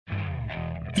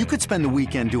You could spend the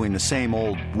weekend doing the same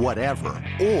old whatever,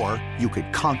 or you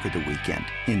could conquer the weekend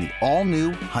in the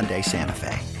all-new Hyundai Santa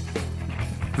Fe.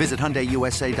 Visit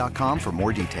HyundaiUSA.com for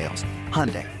more details.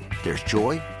 Hyundai, there's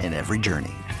joy in every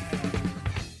journey.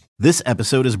 This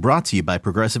episode is brought to you by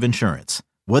Progressive Insurance.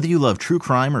 Whether you love true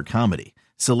crime or comedy,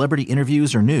 celebrity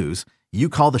interviews or news, you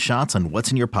call the shots on what's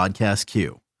in your podcast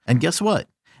queue. And guess what?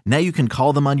 Now you can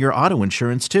call them on your auto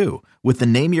insurance too with the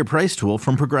Name Your Price tool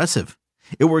from Progressive.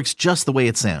 It works just the way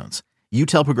it sounds. You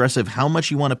tell Progressive how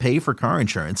much you want to pay for car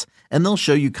insurance, and they'll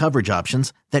show you coverage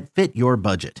options that fit your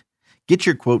budget. Get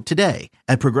your quote today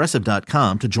at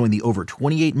Progressive.com to join the over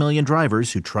 28 million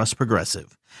drivers who trust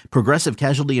Progressive. Progressive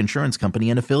Casualty Insurance Company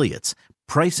and Affiliates.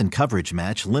 Price and coverage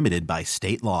match limited by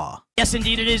state law. Yes,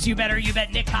 indeed it is. You better, you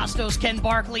bet. Nick Costos, Ken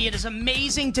Barkley. It is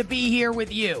amazing to be here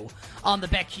with you on the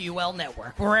BetQL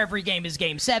Network, where every game is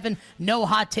Game 7. No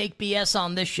hot take BS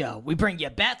on this show. We bring you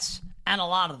bets, and a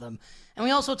lot of them. And we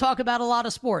also talk about a lot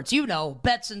of sports. You know,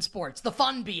 bets and sports, the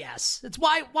fun BS. It's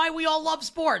why we all love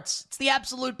sports. It's the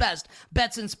absolute best.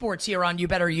 Bets and sports here on You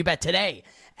Better You Bet today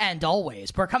and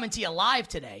always. We're coming to you live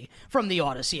today from the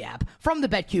Odyssey app, from the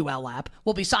BetQL app.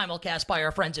 We'll be simulcast by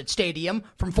our friends at Stadium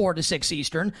from 4 to 6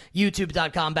 Eastern,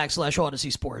 youtube.com/Odyssey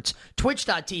Sports,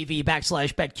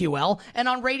 twitch.tv/BetQL, and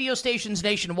on radio stations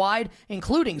nationwide,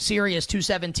 including Sirius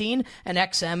 217 and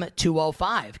XM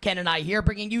 205. Ken and I here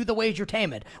bringing you the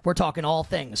wagertainment. We're talking all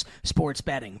things sports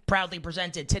betting. Proudly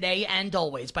presented today and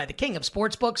always by the king of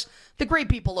sportsbooks, the great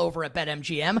people over at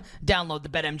BetMGM. Download the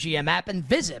BetMGM app and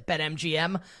visit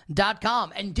BetMGM.com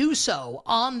and do so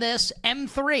on this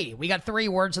M3. We got 3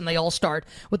 words and they all start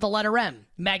with the letter M.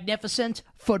 Magnificent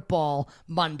Football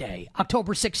Monday,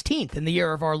 October 16th in the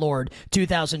year of our Lord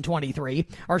 2023.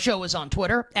 Our show is on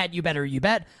Twitter at You Better You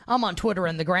Bet. I'm on Twitter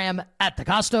and the gram at the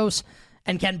Costos.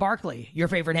 And Ken Barkley, your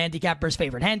favorite handicapper's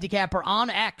favorite handicapper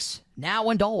on X, now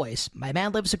and always. My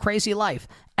man lives a crazy life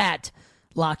at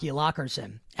Lockie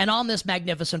Lockerson. And on this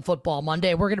magnificent Football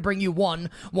Monday, we're going to bring you one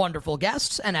wonderful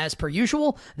guest. And as per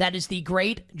usual, that is the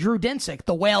great Drew Dinsick,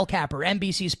 the whale capper,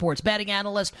 NBC sports betting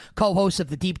analyst, co-host of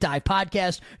the Deep Dive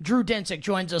podcast. Drew Dinsick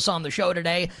joins us on the show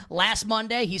today. Last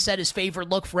Monday, he said his favorite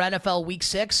look for NFL Week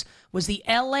 6 was the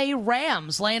LA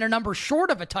Rams, laying a number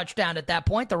short of a touchdown at that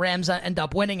point. The Rams end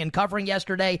up winning and covering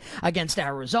yesterday against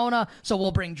Arizona. So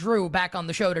we'll bring Drew back on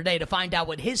the show today to find out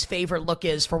what his favorite look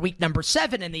is for week number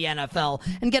 7 in the NFL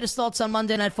and get his thoughts on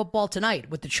Monday Night Football tonight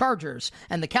with the Chargers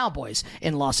and the Cowboys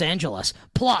in Los Angeles.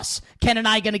 Plus, Ken and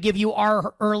I going to give you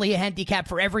our early handicap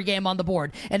for every game on the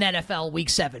board in NFL Week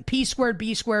 7. P squared,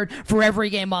 B squared for every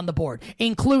game on the board,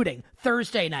 including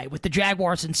Thursday night with the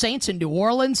Jaguars and Saints in New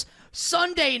Orleans,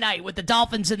 Sunday night with the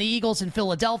Dolphins and the Eagles in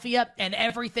Philadelphia, and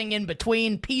everything in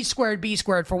between. P squared, B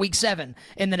squared for Week 7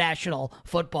 in the National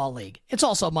Football League. It's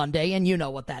also Monday, and you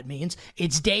know what that means.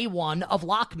 It's day 1 of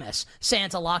Lockmas.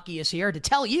 Santa Lockie is here to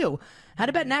tell you how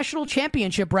to bet national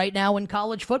championship right now in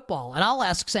college football. And I'll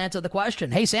ask Santa the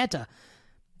question, hey, Santa,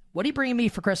 what are you bringing me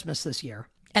for Christmas this year?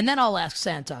 And then I'll ask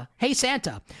Santa, hey,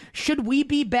 Santa, should we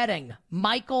be betting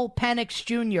Michael Penix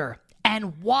Jr.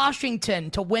 and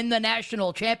Washington to win the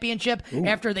national championship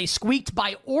after they squeaked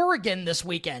by Oregon this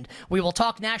weekend? We will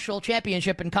talk national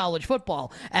championship in college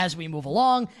football as we move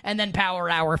along, and then Power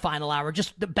Hour, Final Hour,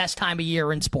 just the best time of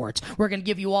year in sports. We're going to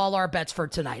give you all our bets for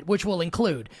tonight, which will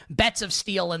include bets of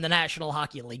steel in the National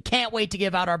Hockey League. Can't wait to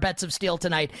give out our bets of steel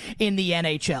tonight in the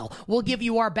NHL. We'll give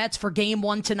you our bets for Game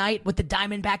 1 tonight with the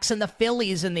Diamondbacks and the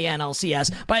Phillies in the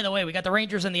NLCS. By the way, we got the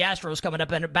Rangers and the Astros coming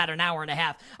up in about an hour and a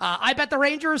half. I bet the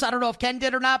Rangers. I don't know if Ken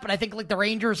did or not, but I think like the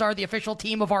Rangers are the official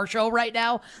team of our show right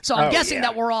now. So I'm guessing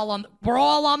that we're all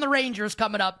on the Rangers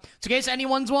coming up. So in case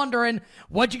anyone's wondering,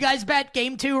 what'd you guys bet?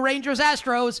 Game 2, Rangers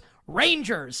Astros.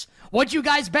 Rangers. What'd you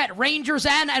guys bet? Rangers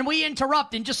and we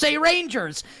interrupt and just say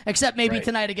Rangers. Except maybe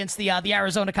tonight against the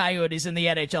Arizona Coyotes in the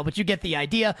NHL, but you get the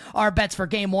idea. Our bets for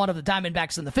Game 1 of the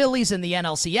Diamondbacks and the Phillies in the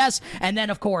NLCS, and then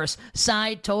of course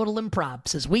side total and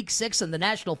props as Week 6 in the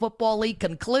National Football League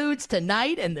concludes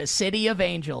tonight in the City of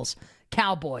Angels.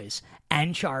 Cowboys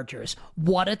and Chargers.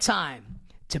 What a time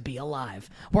to be alive.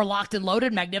 We're locked and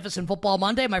loaded. Magnificent Football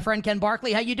Monday. My friend Ken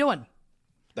Barkley, how you doing?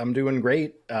 I'm doing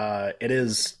great.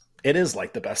 It is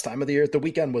like the best time of the year. The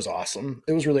weekend was awesome.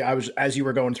 It was really, as you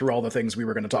were going through all the things we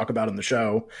were going to talk about in the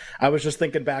show, I was just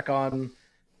thinking back on,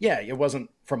 it wasn't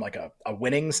from like a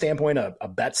winning standpoint, a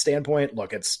bet standpoint.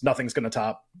 Look, nothing's going to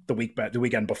top the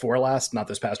weekend before last, not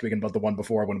this past weekend, but the one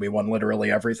before when we won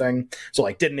literally everything. So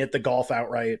like didn't hit the golf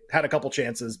outright, had a couple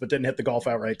chances, but didn't hit the golf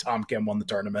outright. Tom Kim won the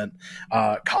tournament.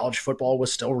 College football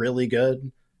was still really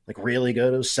good. like really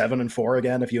good. It was 7-4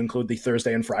 again if you include the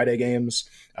Thursday and Friday games.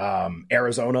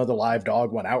 Arizona, the live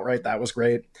dog, went outright. That was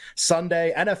great.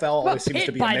 Sunday, NFL always seems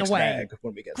to be a mixed bag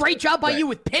when we get great job by you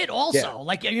with Pitt also. Yeah.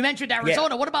 Like you mentioned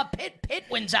Arizona. Yeah. What about Pitt? Pitt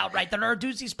wins outright. The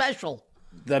Narduzzi special.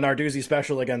 The Narduzzi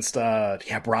special against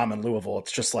Brom and Louisville.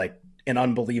 It's just like an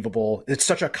unbelievable, it's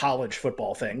such a college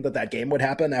football thing that game would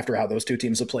happen after how those two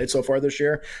teams have played so far this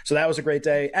year. So that was a great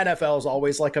day. NFL is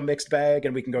always like a mixed bag,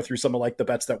 and we can go through some of like the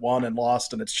bets that won and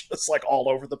lost, and it's just like all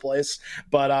over the place.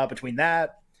 But between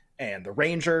that and the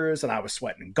Rangers, and I was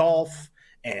sweating golf,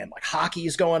 and like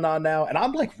hockey's going on now, and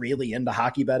I'm like really into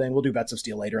hockey betting. We'll do Bets of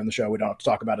Steel later in the show. We don't have to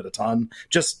talk about it a ton.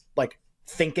 Just like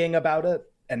thinking about it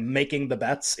and making the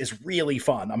bets is really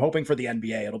fun. I'm hoping for the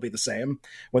NBA it'll be the same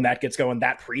when that gets going.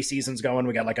 That preseason's going.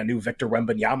 We got like a new Victor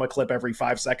Wembanyama clip every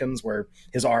 5 seconds where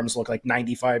his arms look like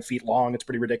 95 feet long. It's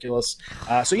pretty ridiculous.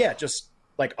 So yeah, just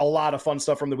like a lot of fun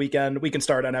stuff from the weekend. We can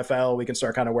start NFL. We can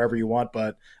start kind of wherever you want,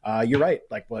 but you're right.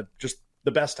 Like just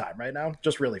the best time right now.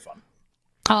 Just really fun.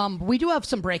 We do have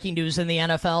some breaking news in the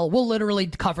NFL. We'll literally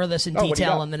cover this in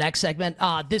detail in the next segment.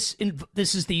 This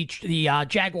is the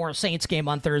Jaguars Saints game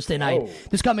on Thursday night.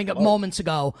 This coming up moments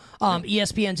ago.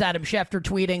 ESPN's Adam Schefter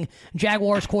tweeting,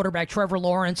 Jaguars quarterback Trevor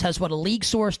Lawrence has what a league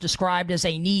source described as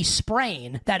a knee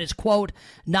sprain that is, quote,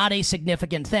 not a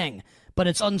significant thing. But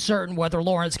it's uncertain whether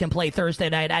Lawrence can play Thursday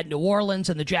night at New Orleans,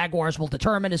 and the Jaguars will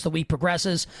determine as the week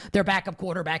progresses. Their backup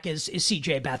quarterback is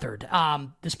C.J. Beathard.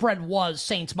 The spread was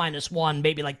Saints -1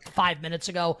 maybe like 5 minutes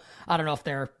ago. I don't know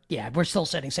if we're still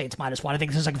setting Saints -1. I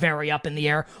think this is like very up in the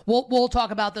air. We'll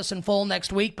talk about this in full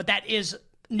next week, but that is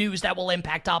news that will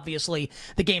impact, obviously,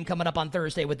 the game coming up on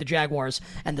Thursday with the Jaguars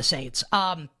and the Saints.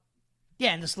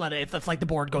 Yeah, and just let it, if like the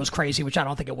board goes crazy, which I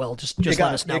don't think it will, just let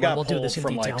us know. We'll do this in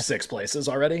detail. From like 6 places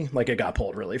already. Like it got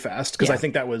pulled really fast because I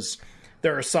think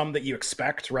there are some that you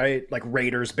expect, right? Like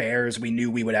Raiders, Bears, we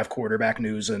knew we would have quarterback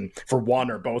news and for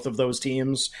one or both of those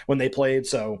teams when they played.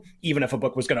 So even if a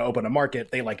book was going to open a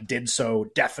market, they like did so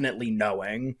definitely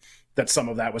knowing that some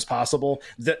of that was possible.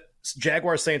 The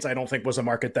Jaguars Saints, I don't think was a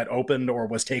market that opened or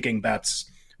was taking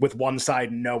bets with one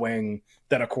side knowing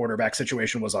that a quarterback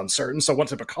situation was uncertain. So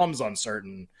once it becomes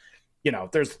uncertain,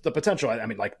 there's the potential. I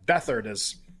mean, like Beathard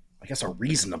is, I guess, a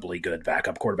reasonably good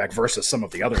backup quarterback versus some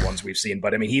of the other ones we've seen.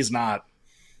 But I mean, he's not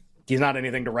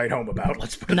anything to write home about.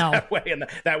 Let's put it that way. And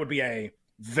that would be a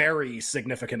very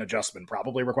significant adjustment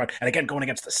probably required. And again, going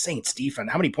against the Saints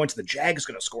defense, how many points are the Jags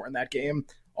going to score in that game?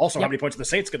 Also, how many points are the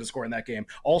Saints going to score in that game?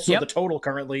 Also, the total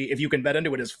currently, if you can bet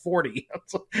into it, is 40.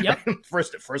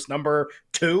 First number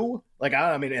 2. Like,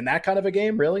 I mean, in that kind of a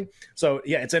game, really? So,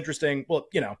 yeah, it's interesting. Well,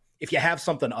 if you have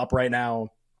something up right now,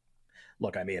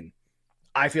 look, I mean,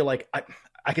 I feel like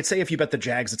I could say if you bet the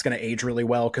Jags, it's going to age really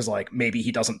well because, like, maybe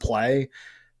he doesn't play.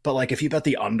 But, like, if you bet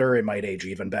the under, it might age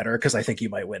even better because I think you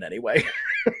might win anyway.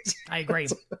 I agree.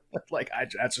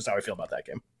 That's just how I feel about that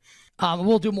game.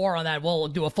 We'll do more on that. We'll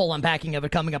do a full unpacking of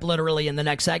it coming up literally in the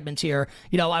next segment here.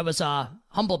 I was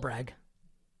humble brag,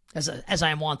 as I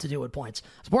am wont to do at points.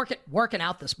 I was working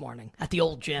out this morning at the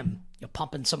old gym,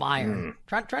 pumping some iron,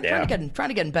 trying to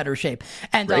get in better shape.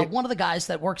 And one of the guys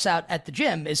that works out at the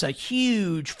gym is a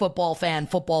huge football fan,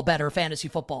 football bettor, fantasy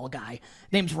football guy.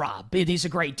 Name's Rob. He's a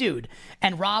great dude.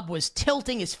 And Rob was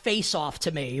tilting his face off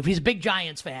to me. He's a big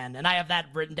Giants fan, and I have that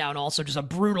written down also. Just a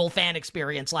brutal fan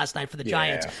experience last night for the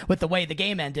Giants with the way the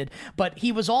game ended. But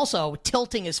he was also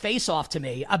tilting his face off to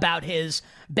me about his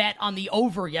bet on the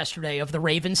over yesterday of the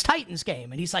Ravens-Titans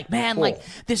game. And he's like, man, like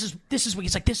this is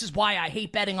he's like, this is why I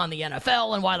hate betting on the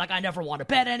NFL and why like I never want to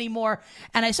bet anymore.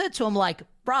 And I said to him, like,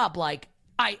 Rob, like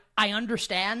I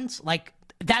understand, like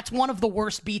that's one of the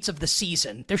worst beats of the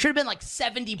season. There should have been like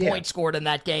 70 points scored in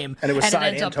that game, and it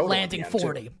ends up landing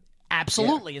 40.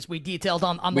 Absolutely, as we detailed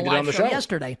on the live show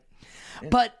yesterday. Yeah.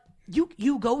 But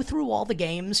you go through all the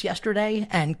games yesterday,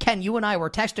 and Ken, you and I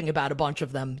were texting about a bunch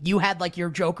of them. You had like your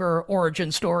Joker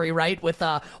origin story, right, with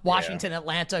Washington,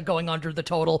 Atlanta going under the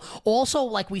total. Also,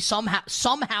 like we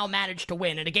somehow managed to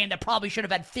win in a game that probably should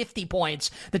have had 50 points.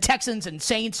 The Texans and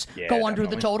Saints go under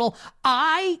the total.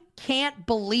 I can't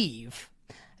believe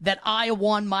that I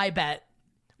won my bet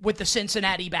with the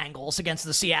Cincinnati Bengals against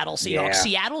the Seattle Seahawks. Yeah.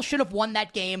 Seattle should have won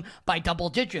that game by double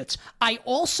digits. I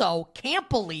also can't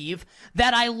believe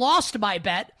that I lost my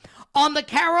bet on the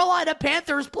Carolina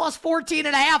Panthers plus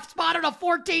 14.5, spotted a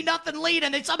 14-0 lead,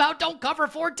 and they somehow don't cover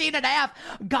 14.5.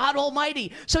 God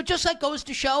almighty. So just that goes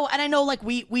to show, and I know like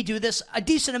we do this a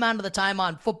decent amount of the time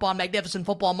on Magnificent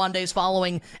Football Mondays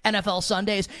following NFL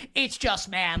Sundays. It's just,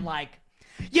 man, like,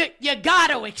 you got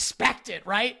to expect it,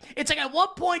 right? It's like, at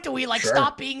what point do we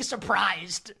stop being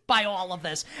surprised by all of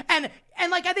this? And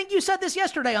like, I think you said this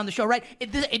yesterday on the show, right?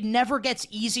 It never gets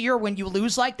easier when you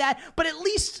lose like that, but at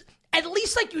least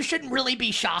like you shouldn't really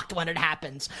be shocked when it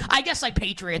happens. I guess like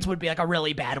Patriots would be like a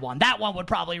really bad one. That one would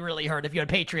probably really hurt if you had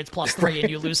Patriots +3 and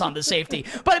you lose on the safety.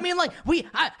 But I mean, like,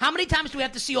 how many times do we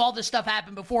have to see all this stuff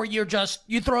happen before you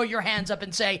throw your hands up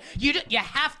and say you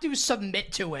have to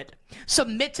submit to it.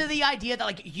 Submit to the idea that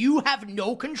like you have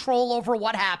no control over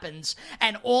what happens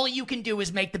and all you can do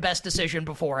is make the best decision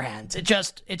beforehand. It's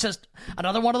just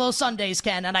another one of those Sundays,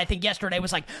 Ken, and I think yesterday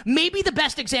was like maybe the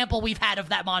best example we've had of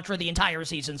that mantra the entire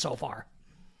season so far.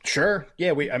 Sure.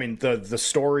 Yeah, the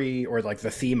story or like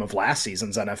the theme of last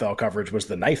season's NFL coverage was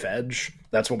the knife edge.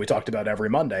 That's what we talked about every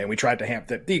Monday, and we tried to hammer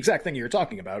the exact thing you were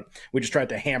talking about. We just tried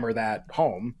to hammer that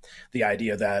home, the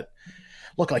idea that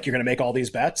look, like, you're going to make all these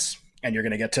bets and you're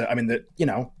going to get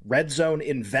to, Red Zone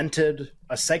invented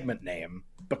a segment name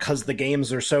because the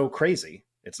games are so crazy.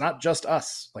 It's not just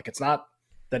us. Like, it's not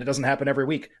that it doesn't happen every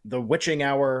week. The witching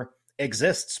hour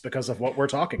exists because of what we're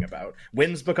talking about.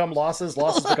 Wins become losses,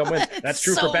 losses become wins. That's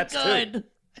true for bets too.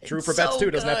 True for bets too.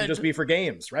 It doesn't have to just be for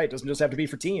games, right? It doesn't just have to be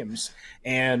for teams.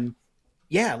 And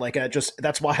yeah, like,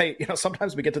 that's why,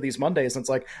 sometimes we get to these Mondays and it's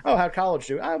like, oh, how'd college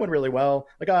do? I went really well.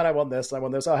 Like, oh, and I won this.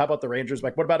 Oh, how about the Rangers?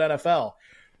 Like, what about NFL?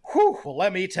 Whew, well,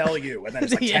 let me tell you. And then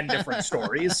it's like 10 different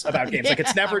stories about games. Like,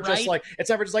 it's never just like,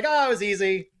 oh, it was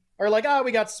easy. Or like, oh,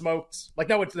 we got smoked. Like,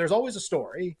 no, there's always a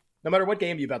story. No matter what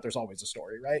game you bet, there's always a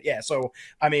story, right? Yeah, so,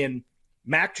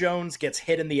 Mac Jones gets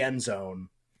hit in the end zone.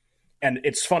 And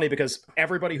it's funny because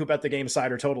everybody who bet the game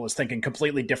side or total is thinking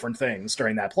completely different things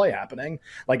during that play happening.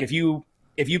 Like, if you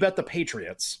bet the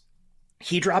Patriots,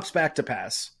 he drops back to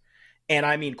pass.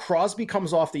 And Crosby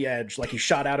comes off the edge like he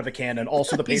shot out of a cannon.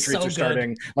 Also, the Patriots are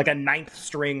starting like a 9th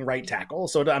string right tackle.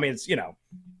 So, it's,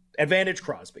 advantage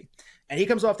Crosby. And he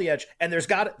comes off the edge, and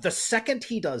the second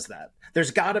he does that,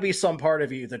 there's got to be some part of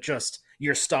you that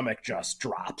your stomach just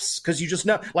drops. Because you just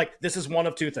know, like, this is one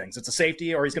of two things. It's a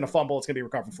safety, or he's going to fumble. It's going to be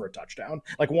recovered for a touchdown.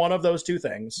 Like, one of those two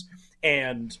things.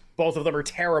 And both of them are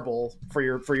terrible for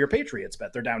your Patriots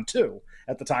bet. They're down 2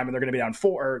 at the time, and they're going to be down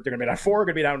 4. Or they're going to be down 4, going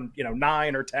to be down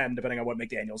 9 or 10, depending on what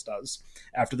McDaniels does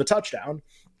after the touchdown.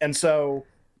 And so,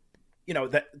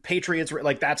 that Patriots,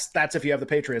 like, that's if you have the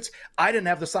Patriots. I didn't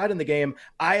have the side in the game.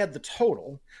 I had the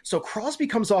total. So Crosby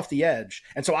comes off the edge.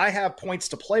 And so I have points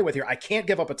to play with here. I can't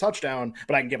give up a touchdown,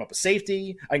 but I can give up a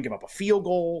safety. I can give up a field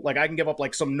goal. Like, I can give up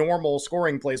like some normal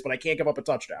scoring plays, but I can't give up a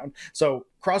touchdown. So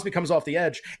Crosby comes off the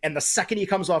edge. And the second he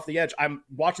comes off the edge, I'm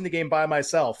watching the game by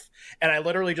myself. And I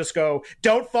literally just go,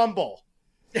 don't fumble.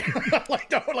 Hold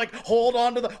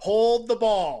the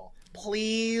ball.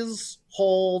 Please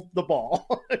hold the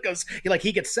ball. Because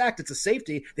he gets sacked. It's a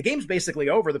safety. The game's basically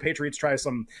over. The Patriots try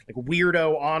some like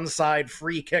weirdo onside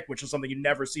free kick, which is something you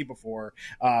never see before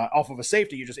off of a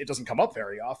safety. It doesn't come up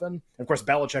very often. Of course,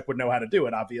 Belichick would know how to do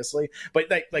it, obviously. But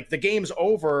the game's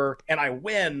over and I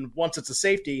win once it's a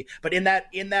safety. But in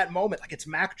that moment, like, it's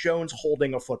Mac Jones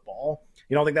holding a football.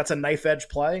 You don't think that's a knife edge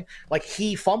play? Like,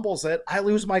 he fumbles it. I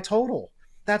lose my total.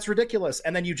 That's ridiculous.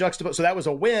 And then you juxtapose. So that was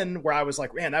a win where I was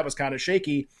like, man, that was kind of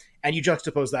shaky. And you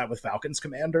juxtapose that with Falcons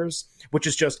Commanders, which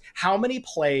is just how many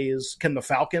plays can the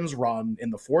Falcons run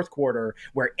in the fourth quarter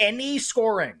where they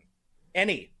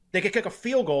could kick a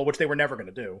field goal, which they were never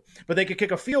going to do, but they could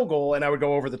kick a field goal and I would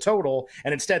go over the total.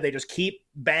 And instead they just keep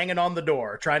banging on the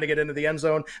door, trying to get into the end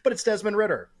zone. But it's Desmond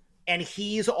Ridder and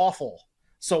he's awful.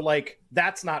 So, like,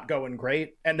 that's not going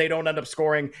great, and they don't end up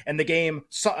scoring. And the game,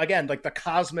 so, again, like the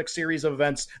cosmic series of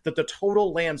events, that the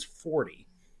total lands 40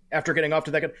 after getting off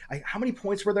to that. How many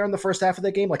points were there in the first half of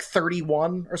that game? Like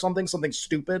 31 or something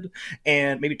stupid,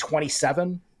 and maybe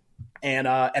 27. And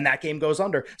that game goes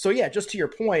under. So, yeah, just to your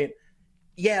point,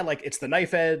 yeah, like, it's the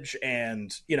knife edge,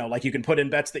 and, like, you can put in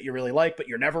bets that you really like, but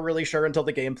you're never really sure until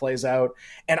the game plays out.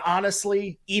 And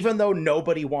honestly, even though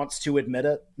nobody wants to admit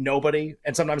it,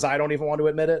 and sometimes I don't even want to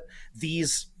admit it,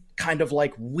 these kind of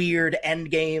like weird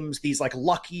end games, these like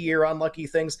lucky or unlucky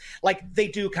things, like, they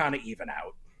do kind of even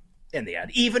out in the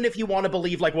end. Even if you want to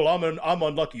believe like, well, I'm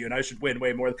unlucky and I should win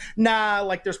way more. Nah,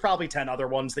 like, there's probably 10 other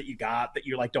ones that you got that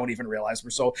you like don't even realize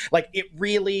were so, like, it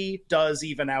really does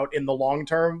even out in the long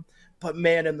term. But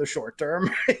man, in the short term,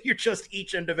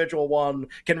 each individual one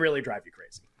can really drive you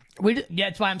crazy.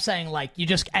 That's why I'm saying, like,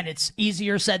 and it's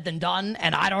easier said than done.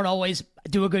 And I don't always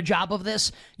do a good job of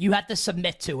this. You have to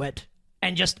submit to it,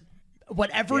 and just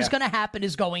whatever's going to happen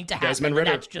is going to happen. Desmond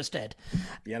Ridder. That's just it.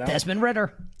 Desmond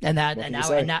Ridder, and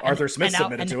now Arthur Smith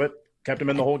submitted to it. Kept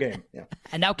him in the whole game. Yeah.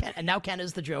 And now Ken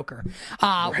is the Joker.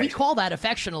 Right. We call that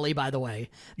affectionately, by the way,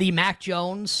 the Mac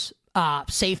Jones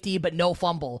safety but no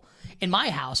fumble. In my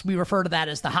house, we refer to that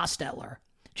as the Hostetler.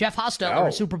 Jeff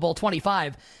Hostetler, Super Bowl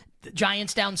 25. The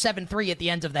Giants down 7-3 at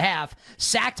the end of the half,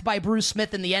 sacked by Bruce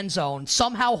Smith in the end zone,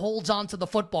 somehow holds on to the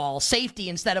football, safety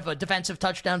instead of a defensive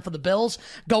touchdown for the Bills,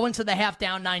 go into the half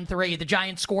down 9-3. The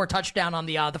Giants score a touchdown on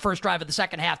the first drive of the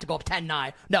second half to go up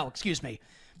 10-9. No, excuse me.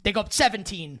 They go up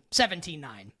 17-9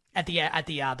 at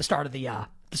the start of the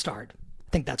start.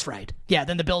 I think that's right. Yeah,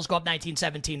 then the Bills go up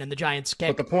 19-17 and the Giants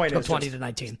kick. But the point is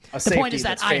 20-19. The point is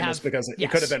that I have because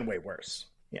it could have been way worse.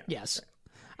 Yeah. Yes.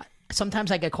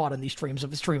 Sometimes I get caught in these stream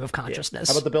of consciousness.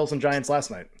 How about the Bills and Giants last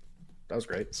night? That was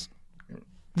great.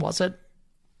 Was it?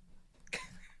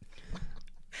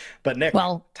 But Nick,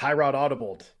 Tyrod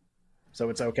audibled, so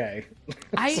it's okay.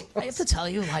 I have to tell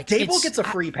you, like, Dable gets a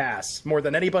free pass more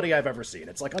than anybody I've ever seen.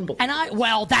 It's like unbelievable. And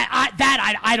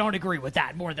I don't agree with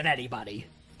that more than anybody.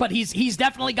 But he's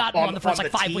definitely gotten one in the first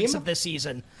 5 weeks of this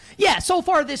season. Yeah, so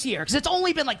far this year, because it's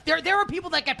only been like there are people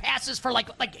that get passes for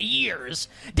like years.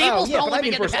 Dable's only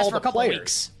been getting a pass for a couple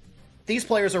weeks. These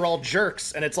players are all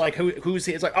jerks, and it's like who's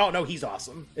he? It's like, oh no, he's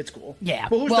awesome. It's cool. Yeah.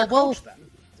 Well, who's their coach then?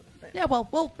 Yeah, well,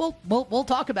 we'll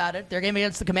talk about it. Their game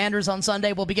against the Commanders on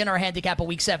Sunday. We'll begin our handicap of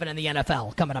Week 7 in the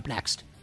NFL coming up next.